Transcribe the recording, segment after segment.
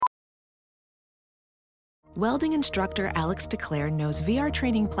Welding instructor Alex DeClaire knows VR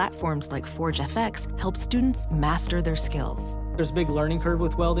training platforms like Forge FX help students master their skills. There's a big learning curve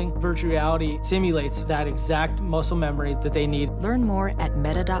with welding. Virtual reality simulates that exact muscle memory that they need. Learn more at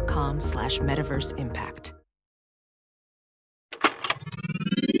meta.com/metaverseimpact.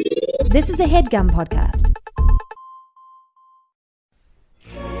 This is a HeadGum podcast.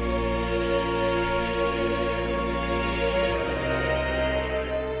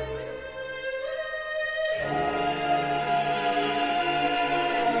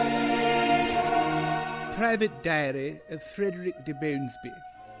 Private Diary of Frederick DeBonesby,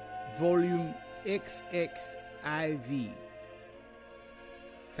 Volume XXIV,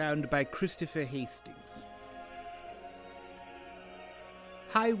 found by Christopher Hastings.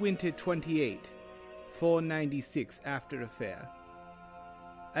 High Winter 28, 496 after affair.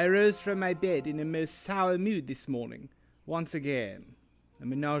 I rose from my bed in a most sour mood this morning, once again. A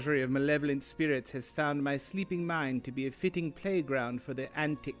menagerie of malevolent spirits has found my sleeping mind to be a fitting playground for their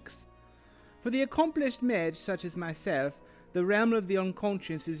antics. For the accomplished mage such as myself, the realm of the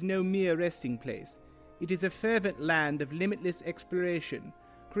unconscious is no mere resting place. It is a fervent land of limitless exploration,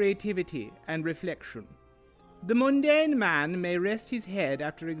 creativity, and reflection. The mundane man may rest his head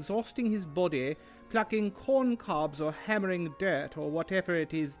after exhausting his body, plucking corn cobs or hammering dirt or whatever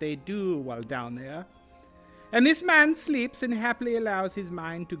it is they do while down there. And this man sleeps and happily allows his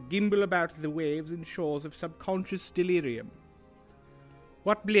mind to gimble about the waves and shores of subconscious delirium.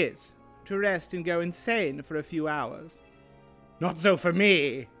 What bliss! To rest and go insane for a few hours. Not so for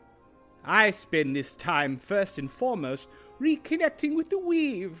me. I spend this time first and foremost reconnecting with the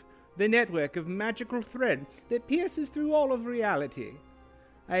weave, the network of magical thread that pierces through all of reality.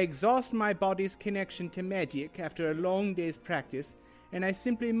 I exhaust my body's connection to magic after a long day's practice, and I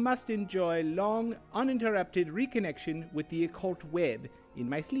simply must enjoy long, uninterrupted reconnection with the occult web in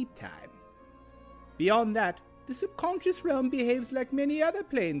my sleep time. Beyond that, the subconscious realm behaves like many other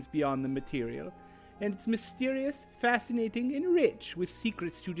planes beyond the material, and it's mysterious, fascinating, and rich with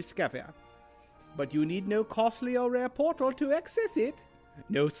secrets to discover. But you need no costly or rare portal to access it,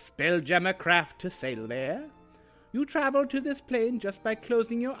 no spelljammer craft to sail there. You travel to this plane just by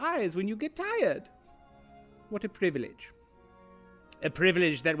closing your eyes when you get tired. What a privilege. A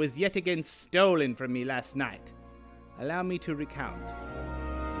privilege that was yet again stolen from me last night. Allow me to recount.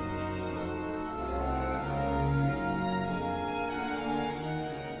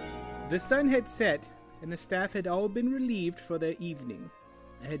 The sun had set, and the staff had all been relieved for their evening.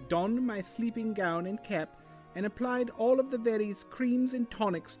 I had donned my sleeping gown and cap, and applied all of the various creams and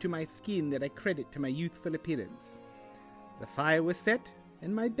tonics to my skin that I credit to my youthful appearance. The fire was set,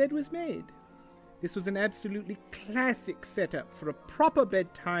 and my bed was made. This was an absolutely classic setup for a proper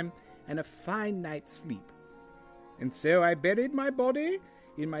bedtime and a fine night's sleep. And so I buried my body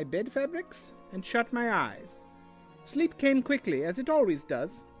in my bed fabrics and shut my eyes. Sleep came quickly, as it always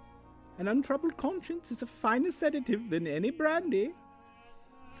does. An untroubled conscience is a finer sedative than any brandy.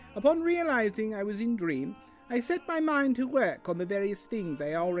 Upon realizing I was in dream, I set my mind to work on the various things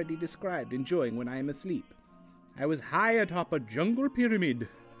I already described enjoying when I am asleep. I was high atop a jungle pyramid,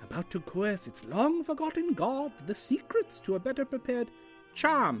 about to coerce its long-forgotten god the secrets to a better-prepared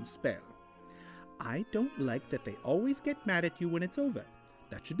charm spell. I don't like that they always get mad at you when it's over.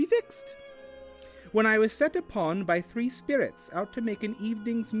 That should be fixed. When I was set upon by 3 spirits out to make an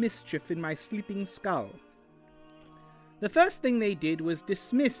evening's mischief in my sleeping skull. The first thing they did was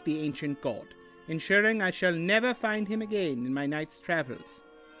dismiss the ancient god, ensuring I shall never find him again in my night's travels.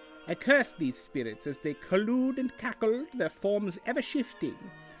 I cursed these spirits as they collude and cackled, their forms ever shifting,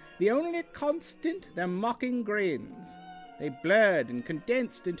 the only constant their mocking grins. They blurred and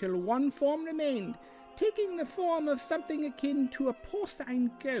condensed until one form remained, taking the form of something akin to a porcine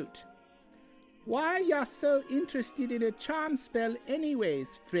goat. Why y'all so interested in a charm spell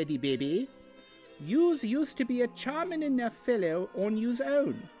anyways, Freddy baby? Yous used to be a charming enough fellow on you's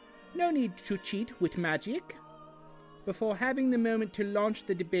own. No need to cheat with magic. Before having the moment to launch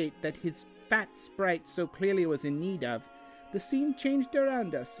the debate that his fat sprite so clearly was in need of, the scene changed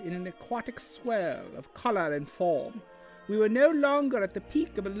around us in an aquatic swirl of color and form. We were no longer at the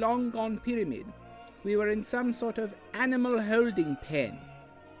peak of a long-gone pyramid. We were in some sort of animal holding pen.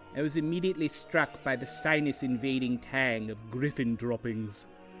 I was immediately struck by the sinus-invading tang of griffin droppings.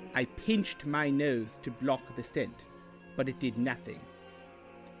 I pinched my nose to block the scent, but it did nothing.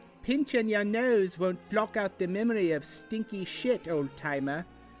 Pinching your nose won't block out the memory of stinky shit, old-timer.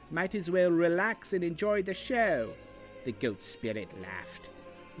 Might as well relax and enjoy the show. The goat spirit laughed.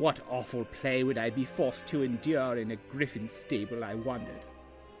 What awful play would I be forced to endure in a griffin stable, I wondered.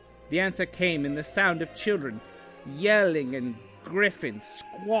 The answer came in the sound of children yelling and griffins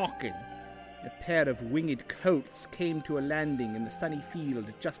squawking. A pair of winged colts came to a landing in the sunny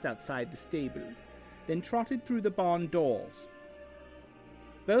field just outside the stable, then trotted through the barn doors.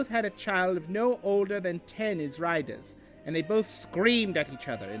 Both had a child of no older than 10 as riders, and they both screamed at each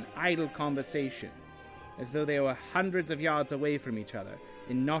other in idle conversation, as though they were hundreds of yards away from each other,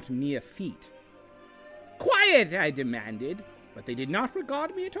 and not mere feet. "Quiet!" I demanded, but they did not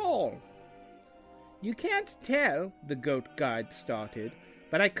regard me at all. "You can't tell," the goat guard started,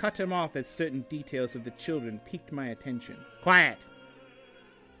 but I cut him off as certain details of the children piqued my attention. "Quiet!"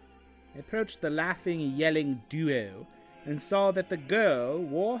 I approached the laughing, yelling duo and saw that the girl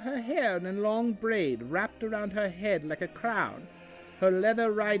wore her hair in a long braid wrapped around her head like a crown. Her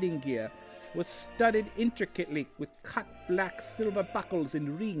leather riding gear was studded intricately with cut black silver buckles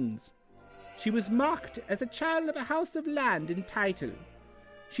and rings. She was marked as a child of a house of land and title.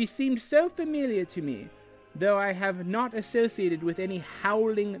 She seemed so familiar to me, though I have not associated with any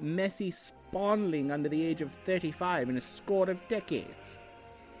howling, messy spawnling under the age of 35 in a score of decades.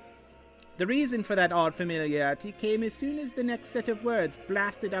 The reason for that odd familiarity came as soon as the next set of words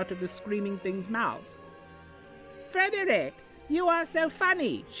blasted out of the screaming thing's mouth. "Frederick, you are so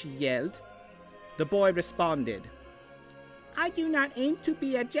funny," she yelled. The boy responded, "I do not aim to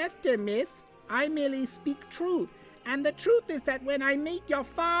be a jester, miss. I merely speak truth, and the truth is that when I met your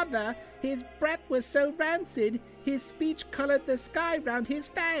father, his breath was so rancid, his speech colored the sky round his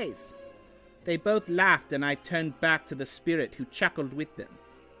face." They both laughed, and I turned back to the spirit, who chuckled with them.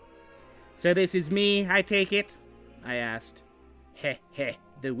 "So this is me, I take it?" I asked. "Heh heh,"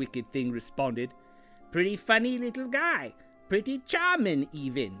 the wicked thing responded. "Pretty funny little guy. Pretty charming,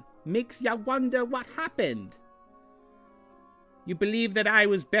 even. Makes ya wonder what happened." "You believe that I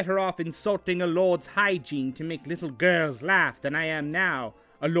was better off insulting a lord's hygiene to make little girls laugh than I am now,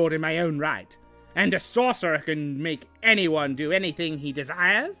 a lord in my own right, and a sorcerer can make anyone do anything he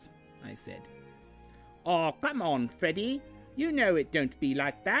desires?" I said. "Oh, come on, Freddy. You know it don't be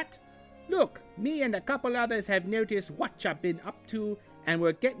like that. Look, me and a couple others have noticed what you've been up to, and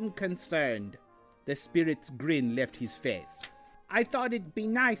we're getting concerned." The spirit's grin left his face. "I thought it'd be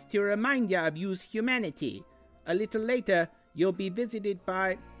nice to remind ya of you's humanity. A little later, you'll be visited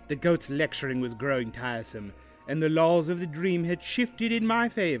by—" The goat's lecturing was growing tiresome, and the laws of the dream had shifted in my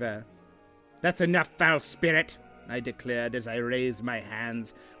favor. "That's enough, foul spirit," I declared as I raised my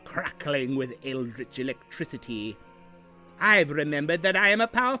hands, crackling with eldritch electricity. "I've remembered that I am a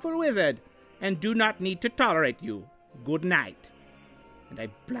powerful wizard, and do not need to tolerate you. Good night." And I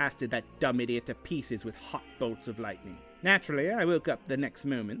blasted that dumb idiot to pieces with hot bolts of lightning. Naturally, I woke up the next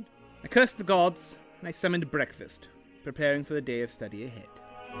moment. I cursed the gods, and I summoned breakfast, preparing for the day of study ahead.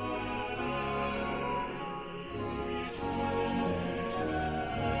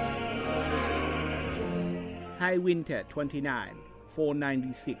 High winter 29,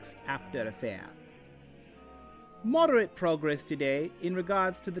 496 after a fair. Moderate progress today in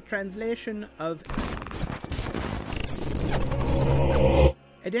regards to the translation of...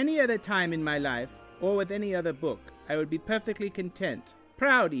 At any other time in my life, or with any other book, I would be perfectly content,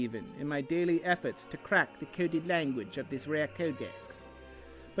 proud even, in my daily efforts to crack the coded language of this rare codex.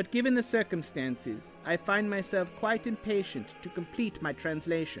 But given the circumstances, I find myself quite impatient to complete my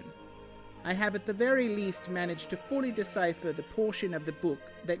translation. I have at the very least managed to fully decipher the portion of the book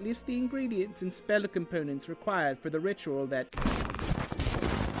that lists the ingredients and spell components required for the ritual that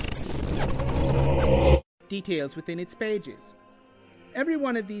details within its pages. Every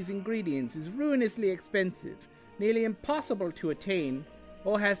one of these ingredients is ruinously expensive, nearly impossible to attain,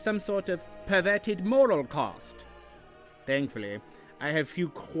 or has some sort of perverted moral cost. Thankfully, I have few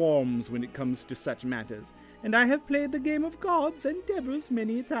qualms when it comes to such matters, and I have played the game of gods and devils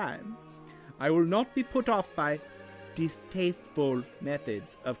many a time. I will not be put off by distasteful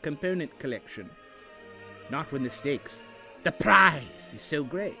methods of component collection. Not when the stakes, the prize, is so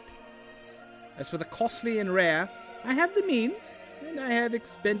great. As for the costly and rare, I have the means, and I have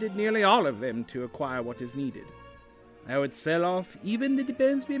expended nearly all of them to acquire what is needed. I would sell off even the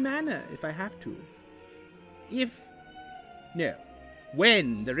DeBonesby manor if I have to.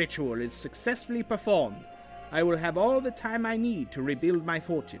 When the ritual is successfully performed, I will have all the time I need to rebuild my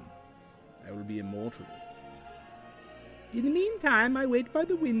fortune. I will be immortal. In the meantime, I wait by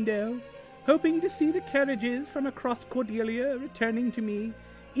the window, hoping to see the carriages from across Cordelia returning to me,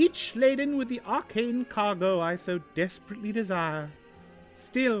 each laden with the arcane cargo I so desperately desire.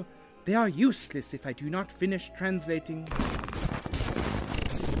 Still, they are useless if I do not finish translating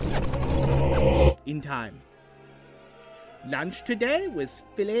in time. Lunch today was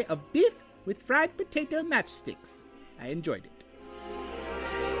fillet of beef with fried potato matchsticks. I enjoyed it.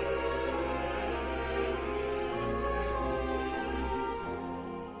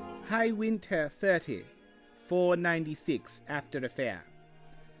 High winter 30, 496 after affair.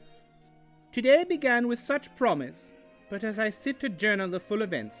 Today began with such promise, but as I sit to journal the full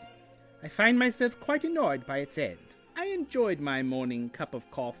events, I find myself quite annoyed by its end. I enjoyed my morning cup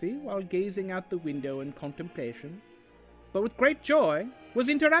of coffee while gazing out the window in contemplation, but with great joy was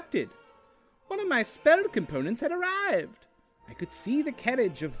interrupted. One of my spell components had arrived. I could see the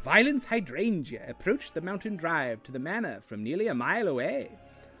carriage of Violence Hydrangea approach the mountain drive to the manor from nearly a mile away.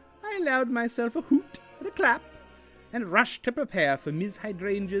 I allowed myself a hoot and a clap, and rushed to prepare for Miss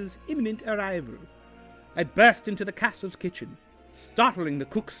Hydrangea's imminent arrival. I burst into the castle's kitchen, startling the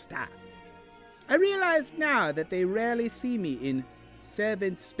cook's staff. I realize now that they rarely see me in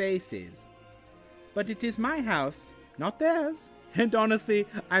servant spaces. But it is my house, not theirs, and honestly,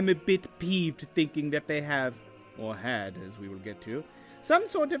 I'm a bit peeved thinking that they have, or had, as we will get to, some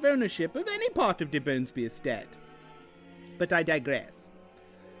sort of ownership of any part of DeBonesby estate. But I digress.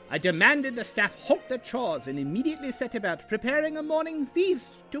 I demanded the staff halt their chores and immediately set about preparing a morning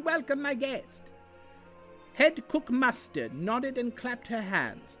feast to welcome my guest. Head cook Mustard nodded and clapped her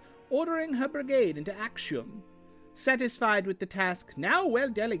hands, ordering her brigade into action. Satisfied with the task now well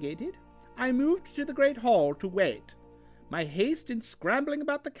delegated, I moved to the great hall to wait. My haste in scrambling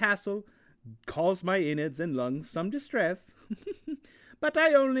about the castle caused my innards and lungs some distress, but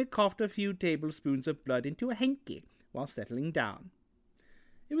I only coughed a few tablespoons of blood into a hanky while settling down.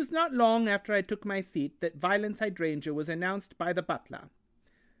 It was not long after I took my seat that Violence Hydrangea was announced by the butler.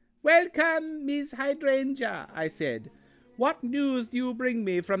 "Welcome, Miss Hydrangea," I said. "What news do you bring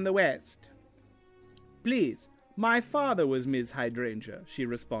me from the west?" "Please, my father was Miss Hydrangea," she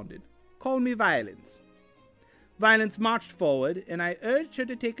responded. "Call me Violence." Violence marched forward, and I urged her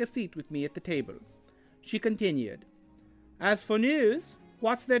to take a seat with me at the table. She continued, "As for news,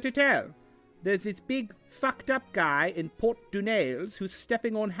 what's there to tell? There's this big, fucked-up guy in Port Dunales who's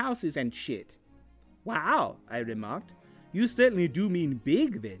stepping on houses and shit." "Wow," I remarked. "You certainly do mean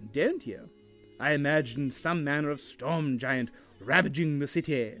big, then, don't you? I imagined some manner of storm giant ravaging the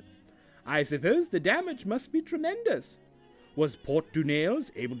city. I suppose the damage must be tremendous. Was Port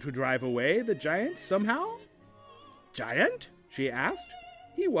Dunales able to drive away the giant somehow?" "Giant?" she asked.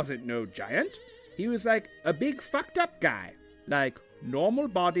 "He wasn't no giant. He was like a big fucked-up guy. Like normal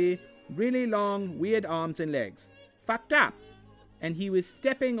body, really long, weird arms and legs. Fucked up. And he was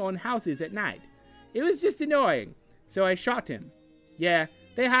stepping on houses at night. It was just annoying, so I shot him. Yeah,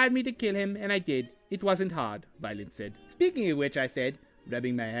 they hired me to kill him, and I did. It wasn't hard," Violence said. "Speaking of which," I said,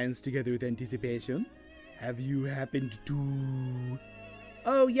 rubbing my hands together with anticipation, "have you happened to—"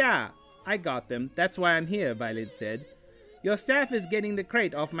 "Oh, yeah, I got them. That's why I'm here," Violence said. "Your staff is getting the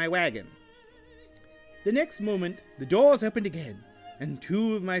crate off my wagon." The next moment, the doors opened again, and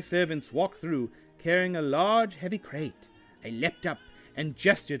two of my servants walked through, carrying a large, heavy crate. I leapt up and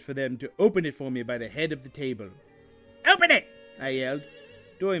gestured for them to open it for me by the head of the table. "Open it!" I yelled,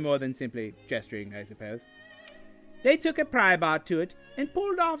 doing more than simply gesturing, I suppose. They took a pry bar to it and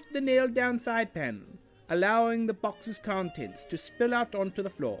pulled off the nailed-down side panel, allowing the box's contents to spill out onto the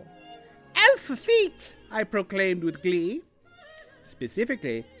floor. "Elf feet!" I proclaimed with glee.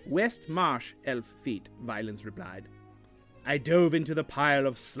 "Specifically, West Marsh elf feet," Violence replied. I dove into the pile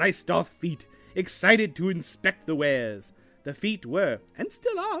of sliced-off feet, excited to inspect the wares. The feet were, and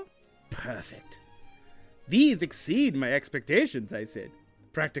still are, perfect. "These exceed my expectations," I said,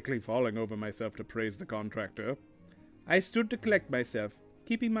 practically falling over myself to praise the contractor. I stood to collect myself,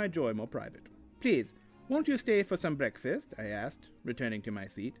 keeping my joy more private. "Please, won't you stay for some breakfast?" I asked, returning to my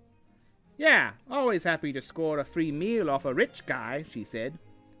seat. "Yeah, always happy to score a free meal off a rich guy," she said.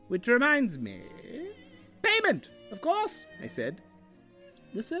 "Which reminds me—" "Payment, of course," I said.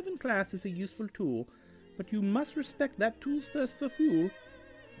 "The servant class is a useful tool, but you must respect that tool's thirst for fuel.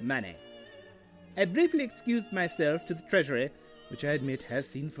 Money." I briefly excused myself to the treasury, which I admit has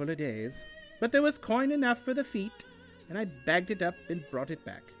seen fuller days, but there was coin enough for the feet, and I bagged it up and brought it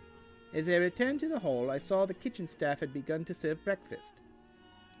back. As I returned to the hall, I saw the kitchen staff had begun to serve breakfast.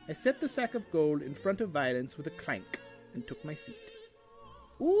 I set the sack of gold in front of Violence with a clank and took my seat.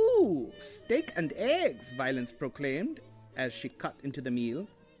 "Ooh, steak and eggs," Violence proclaimed as she cut into the meal.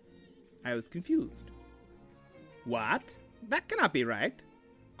 I was confused. "What? That cannot be right.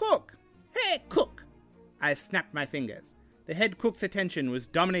 Cook! Hey, cook!" I snapped my fingers. The head cook's attention was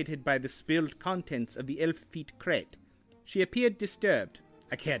dominated by the spilled contents of the elf feet crate. She appeared disturbed.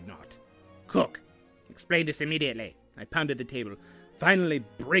 I cared not. "Cook! Explain this immediately." I pounded the table, finally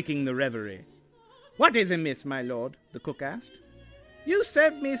breaking the reverie. "What is amiss, my lord?" the cook asked. "You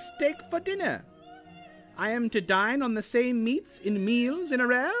served me steak for dinner. I am to dine on the same meats in meals in a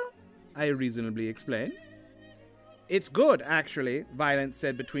row?" I reasonably explained. It's good, actually, Violence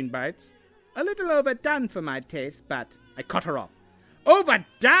said between bites. A little overdone for my taste, but I cut her off.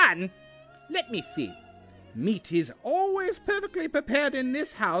 Overdone? Let me see. Meat is always perfectly prepared in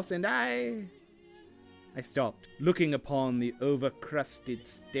this house, and I stopped, looking upon the over-crusted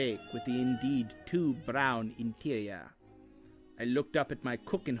steak with the indeed too brown interior. I looked up at my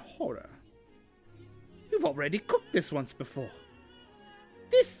cook in horror. You've already cooked this once before.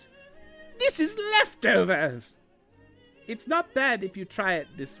 This is leftovers. It's not bad if you try it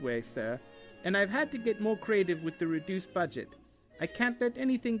this way, sir, and I've had to get more creative with the reduced budget. I can't let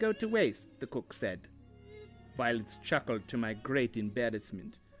anything go to waste, the cook said. Violence chuckled to my great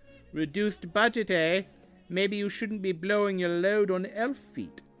embarrassment. Reduced budget, eh? Maybe you shouldn't be blowing your load on elf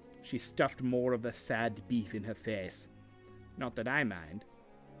feet. She stuffed more of the sad beef in her face. Not that I mind.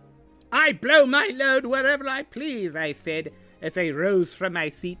 I blow my load wherever I please, I said, as I rose from my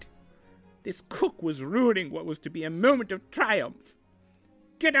seat. This cook was ruining what was to be a moment of triumph.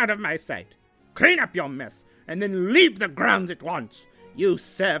 Get out of my sight. Clean up your mess, and then leave the grounds at once. You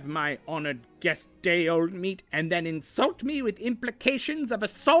serve my honored guest day-old meat, and then insult me with implications of a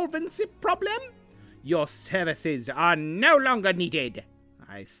solvency problem? Your services are no longer needed.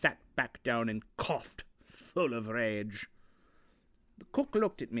 I sat back down and coughed, full of rage. The cook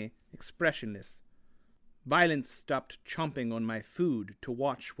looked at me, expressionless. Violence stopped chomping on my food to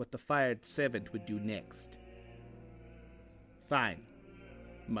watch what the fired servant would do next. Fine,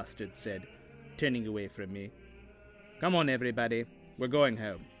 Mustard said, turning away from me. Come on, everybody. We're going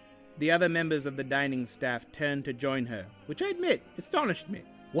home. The other members of the dining staff turned to join her, which I admit astonished me.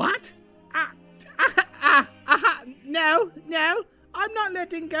 What? No, I'm not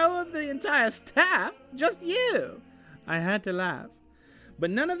letting go of the entire staff, just you. I had to laugh, but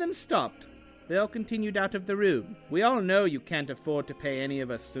none of them stopped. They all continued out of the room. We all know you can't afford to pay any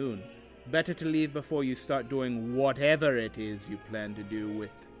of us soon. Better to leave before you start doing whatever it is you plan to do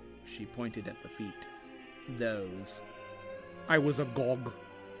with, she pointed at the feet, those. I was agog.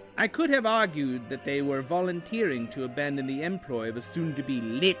 I could have argued that they were volunteering to abandon the employ of a soon-to-be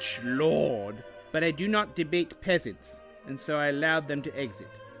lich lord, but I do not debate peasants, and so I allowed them to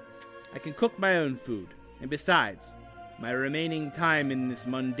exit. I can cook my own food, and besides, my remaining time in this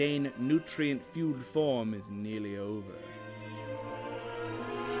mundane, nutrient-fueled form is nearly over.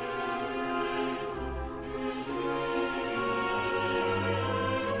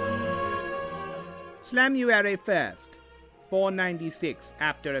 Slamuary 1st, 496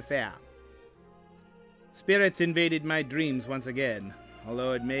 after affair. Spirits invaded my dreams once again,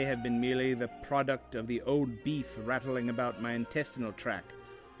 although it may have been merely the product of the old beef rattling about my intestinal tract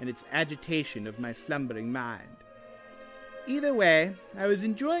and its agitation of my slumbering mind. Either way, I was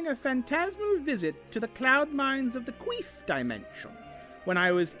enjoying a phantasmal visit to the cloud mines of the Queef dimension, when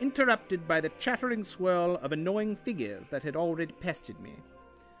I was interrupted by the chattering swirl of annoying figures that had already pestered me.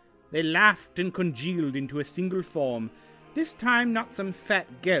 They laughed and congealed into a single form, this time not some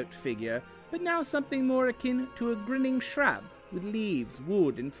fat goat figure, but now something more akin to a grinning shrub, with leaves,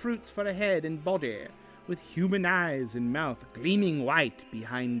 wood, and fruits for a head and body, with human eyes and mouth gleaming white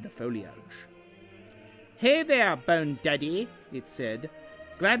behind the foliage. "Hey there, Bone Daddy," it said.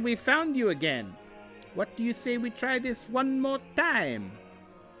 "Glad we found you again. What do you say we try this one more time?"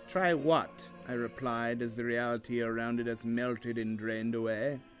 "Try what?" I replied as the reality around us melted and drained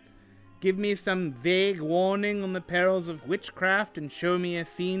away. "Give me some vague warning on the perils of witchcraft and show me a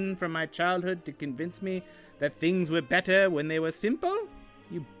scene from my childhood to convince me that things were better when they were simple?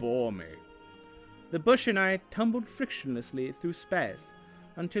 You bore me." The bush and I tumbled frictionlessly through space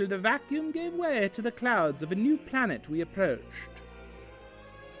until the vacuum gave way to the clouds of a new planet we approached.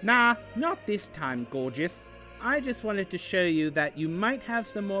 "Nah, not this time, gorgeous. I just wanted to show you that you might have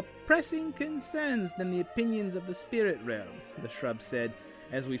some more pressing concerns than the opinions of the spirit realm," the shrub said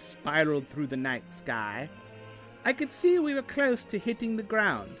as we spiraled through the night sky. I could see we were close to hitting the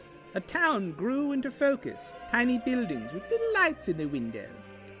ground. A town grew into focus, tiny buildings with little lights in the windows.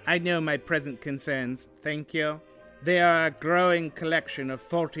 "I know my present concerns, thank you. They are a growing collection of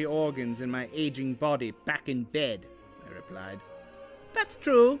faulty organs in my aging body back in bed," I replied. "That's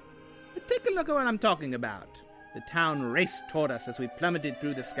true, but take a look at what I'm talking about." The town raced toward us as we plummeted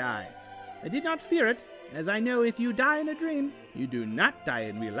through the sky. I did not fear it, as I know if you die in a dream, you do not die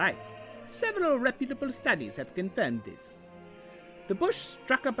in real life. Several reputable studies have confirmed this. The bush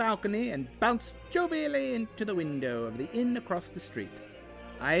struck a balcony and bounced jovially into the window of the inn across the street.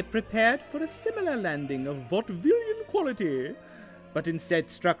 I prepared for a similar landing of vaudevillian quality, but instead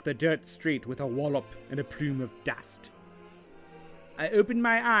struck the dirt street with a wallop and a plume of dust. I opened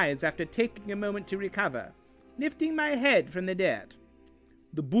my eyes after taking a moment to recover, lifting my head from the dirt.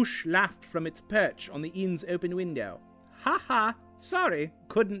 The bush laughed from its perch on the inn's open window. "Ha ha! Sorry,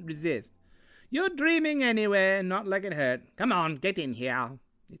 couldn't resist. You're dreaming anyway, not like it hurt. Come on, get in here,"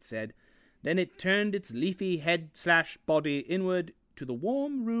 it said. Then it turned its leafy head/body inward to the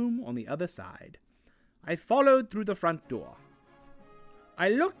warm room on the other side. I followed through the front door. I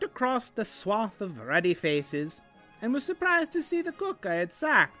looked across the swath of ruddy faces, and was surprised to see the cook I had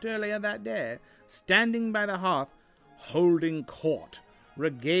sacked earlier that day, standing by the hearth, holding court,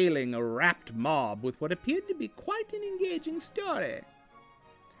 regaling a rapt mob with what appeared to be quite an engaging story.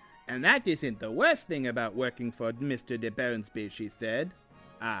 "And that isn't the worst thing about working for Mr. DeBonesby," she said.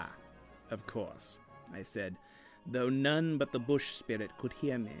 "Ah, of course," I said, though none but the bush spirit could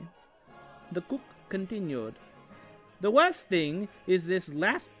hear me. The cook continued. "The worst thing is this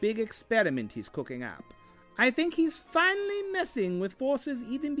last big experiment he's cooking up. I think he's finally messing with forces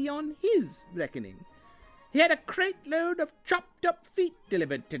even beyond his reckoning. He had a crate load of chopped-up feet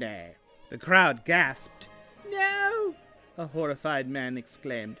delivered today." The crowd gasped. "No!" a horrified man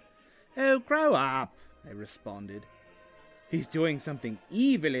exclaimed. "Oh, grow up," I responded. "He's doing something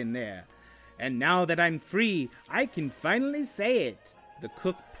evil in there, and now that I'm free, I can finally say it." The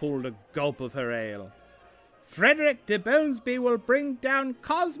cook pulled a gulp of her ale. "Frederick DeBonesby will bring down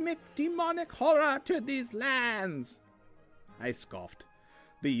cosmic demonic horror to these lands." I scoffed.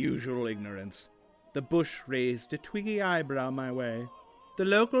 The usual ignorance. The bush raised a twiggy eyebrow my way. "The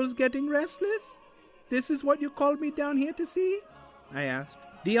locals getting restless? This is what you called me down here to see?" I asked.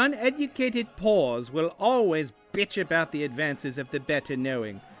 "The uneducated pawns will always bitch about the advances of the better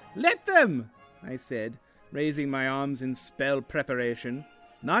knowing. Let them," I said, raising my arms in spell preparation.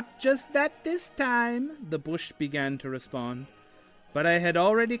 "Not just that this time," the bush began to respond. But I had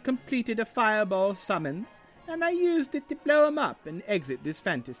already completed a fireball summons, and I used it to blow him up and exit this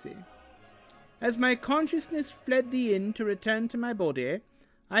fantasy. As my consciousness fled the inn to return to my body,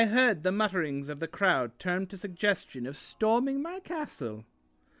 I heard the mutterings of the crowd turn to suggestion of storming my castle.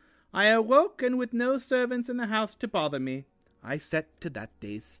 I awoke, and with no servants in the house to bother me, I set to that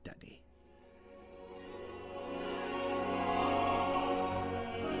day's study.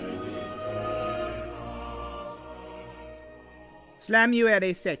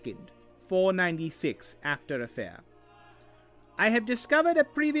 Slamuary 2nd, 496 after affair. I have discovered a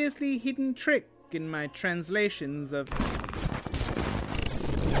previously hidden trick in my translations of...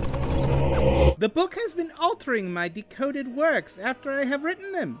 The book has been altering my decoded works after I have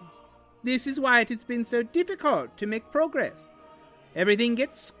written them. This is why it has been so difficult to make progress. Everything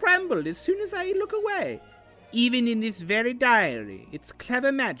gets scrambled as soon as I look away. Even in this very diary, its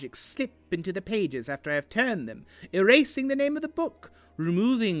clever magic slip into the pages after I have turned them, erasing the name of the book,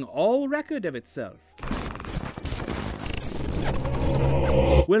 removing all record of itself.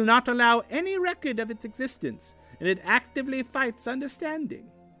 Will not allow any record of its existence, and it actively fights understanding.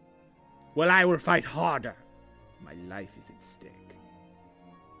 Well, I will fight harder. My life is at stake.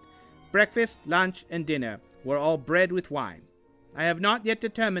 Breakfast, lunch, and dinner were all bread with wine. I have not yet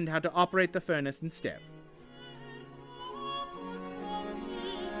determined how to operate the furnace and stove.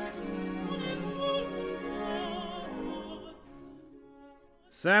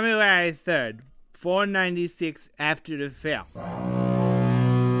 January 3rd, 496 after the fair.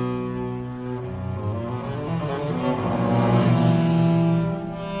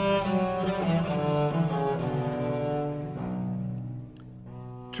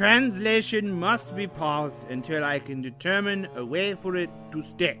 Translation must be paused until I can determine a way for it to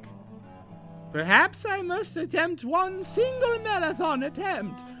stick. Perhaps I must attempt one single marathon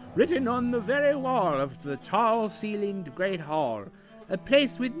attempt, written on the very wall of the tall-ceilinged great hall, a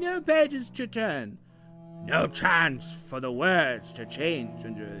place with no pages to turn, no chance for the words to change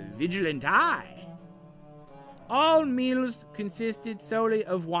under a vigilant eye. All meals consisted solely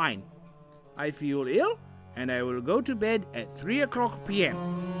of wine. I feel ill, and I will go to bed at 3 o'clock p.m.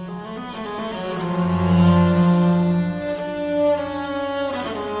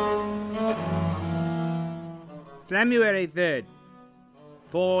 January 3rd,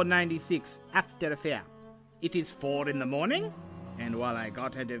 496 after affair. It is 4 in the morning, and while I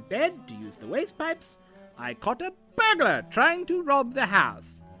got out of bed to use the waste pipes, I caught a burglar trying to rob the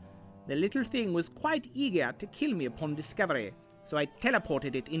house. The little thing was quite eager to kill me upon discovery, so I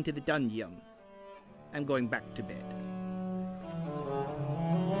teleported it into the dungeon. I'm going back to bed.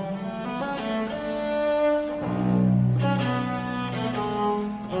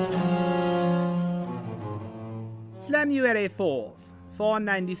 January 4th,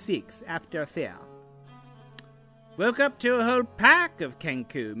 496 after affair. Woke up to a whole pack of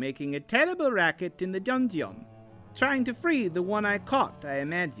Kenku making a terrible racket in the dungeon, trying to free the one I caught, I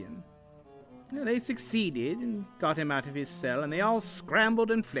imagine. They succeeded and got him out of his cell, and they all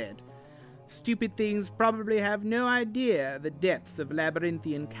scrambled and fled. Stupid things probably have no idea the depths of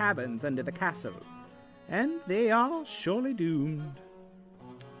labyrinthian caverns under the castle, and they are surely doomed.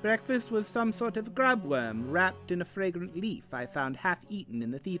 Breakfast was some sort of grubworm wrapped in a fragrant leaf I found half-eaten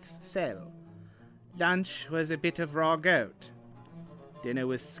in the thief's cell. Lunch was a bit of raw goat. Dinner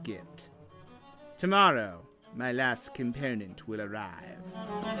was skipped. Tomorrow, my last component will arrive.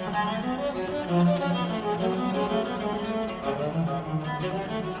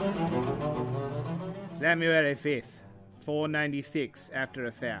 January 5th, 496 after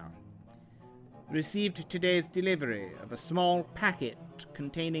affair. Received today's delivery of a small packet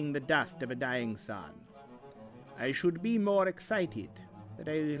containing the dust of a dying sun. I should be more excited, but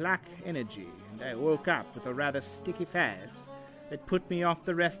I lack energy, and I woke up with a rather sticky face that put me off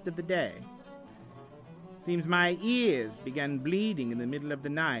the rest of the day. Seems my ears began bleeding in the middle of the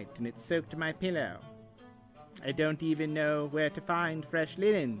night, and it soaked my pillow. I don't even know where to find fresh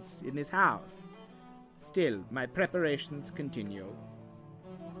linens in this house. Still, my preparations continue.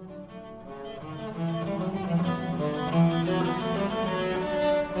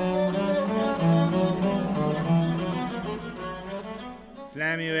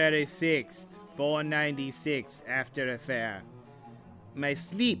 January 6th, 496 after affair. My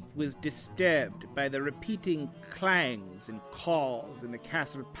sleep was disturbed by the repeating clangs and calls in the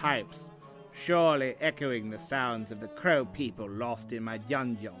castle pipes, surely echoing the sounds of the crow people lost in my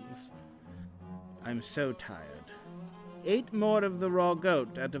dungeons. I'm so tired. Ate more of the raw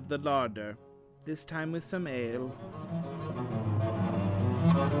goat out of the larder, this time with some ale.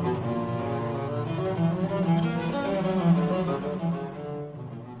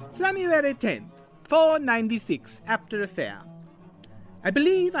 January 10th, 496 after affair. I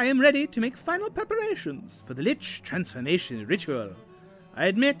believe I am ready to make final preparations for the Lich transformation ritual. I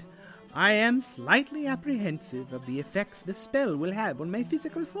admit I am slightly apprehensive of the effects the spell will have on my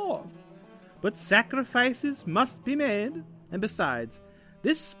physical form. But sacrifices must be made, and besides,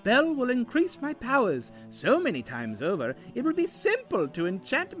 this spell will increase my powers so many times over, it will be simple to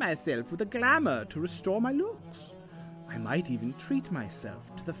enchant myself with a glamour to restore my looks. I might even treat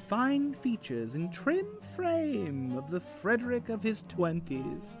myself to the fine features and trim frame of the Frederick of his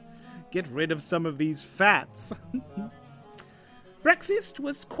 20s. Get rid of some of these fats. Breakfast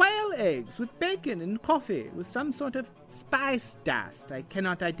was quail eggs with bacon and coffee with some sort of spice dust I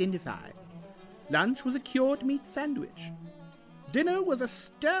cannot identify. Lunch was a cured meat sandwich. Dinner was a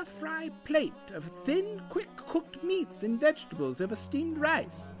stir-fry plate of thin, quick-cooked meats and vegetables over steamed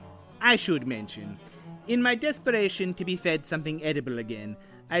rice. I should mention, in my desperation to be fed something edible again,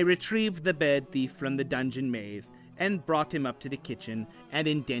 I retrieved the bird thief from the dungeon maze and brought him up to the kitchen and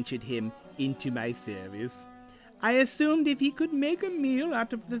indentured him into my service. I assumed if he could make a meal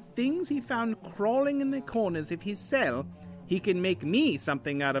out of the things he found crawling in the corners of his cell, he could make me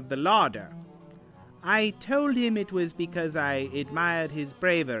something out of the larder. I told him it was because I admired his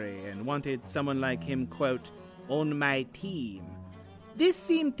bravery and wanted someone like him, quote, on my team. This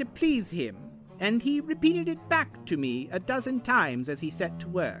seemed to please him, and he repeated it back to me a dozen times as he set to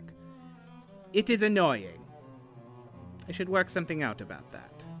work. It is annoying. I should work something out about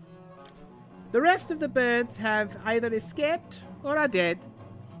that. The rest of the birds have either escaped or are dead.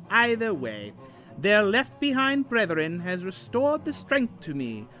 Either way, their left-behind brethren has restored the strength to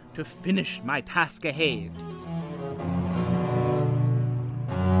me to finish my task ahead.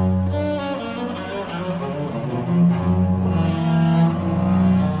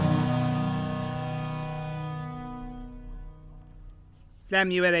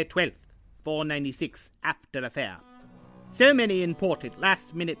 January 12th, 496 after affair. So many important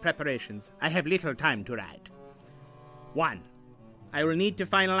last-minute preparations, I have little time to write. 1. I will need to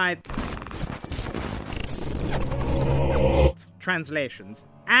finalize translations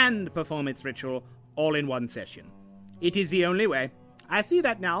and perform its ritual all in one session. It is the only way. I see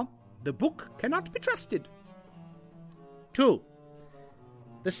that now. The book cannot be trusted. 2.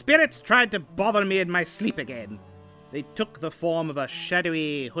 The spirits tried to bother me in my sleep again. They took the form of a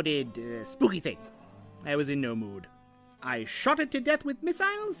shadowy, hooded, spooky thing. I was in no mood. I shot it to death with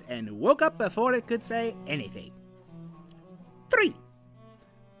missiles and woke up before it could say anything. 3.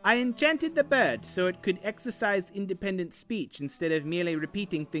 I enchanted the bird so it could exercise independent speech instead of merely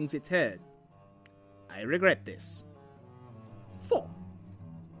repeating things it's heard. I regret this. 4.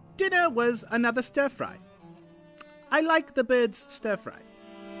 Dinner was another stir-fry. I like the bird's stir-fry.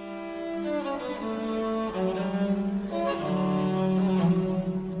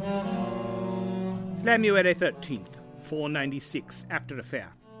 January 13th, 496 after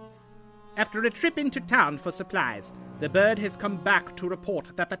affair. After a trip into town for supplies, the bird has come back to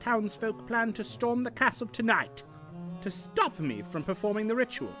report that the townsfolk plan to storm the castle tonight to stop me from performing the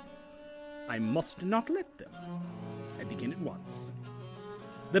ritual. I must not let them. I begin at once.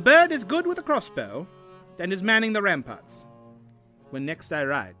 The bird is good with a crossbow and is manning the ramparts. When next I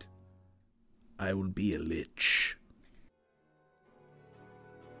ride, I will be a lich.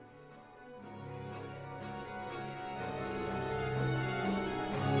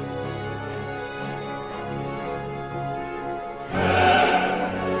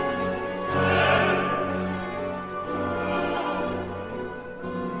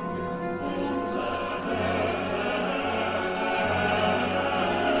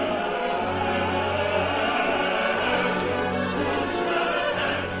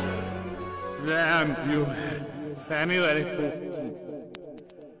 February 14th.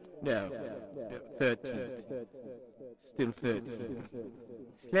 No, 13th. Still 13th.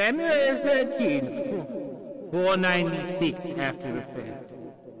 February 13th. 496 after the fact.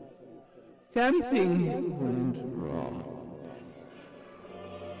 Something went wrong.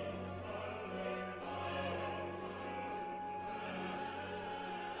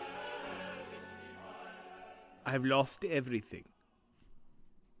 I've lost everything.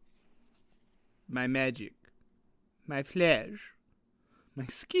 My magic, my flesh, my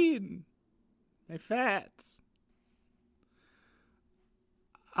skin, my fats.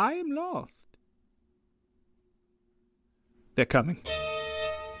 I am lost. They're coming.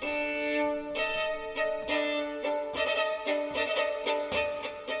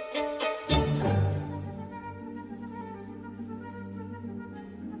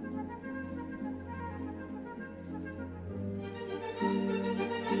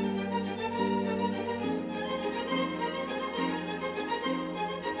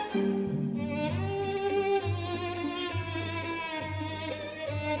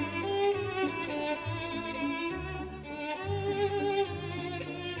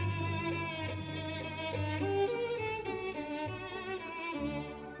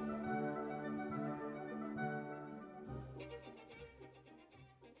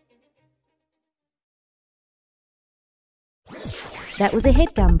 That was a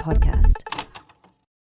HeadGum podcast.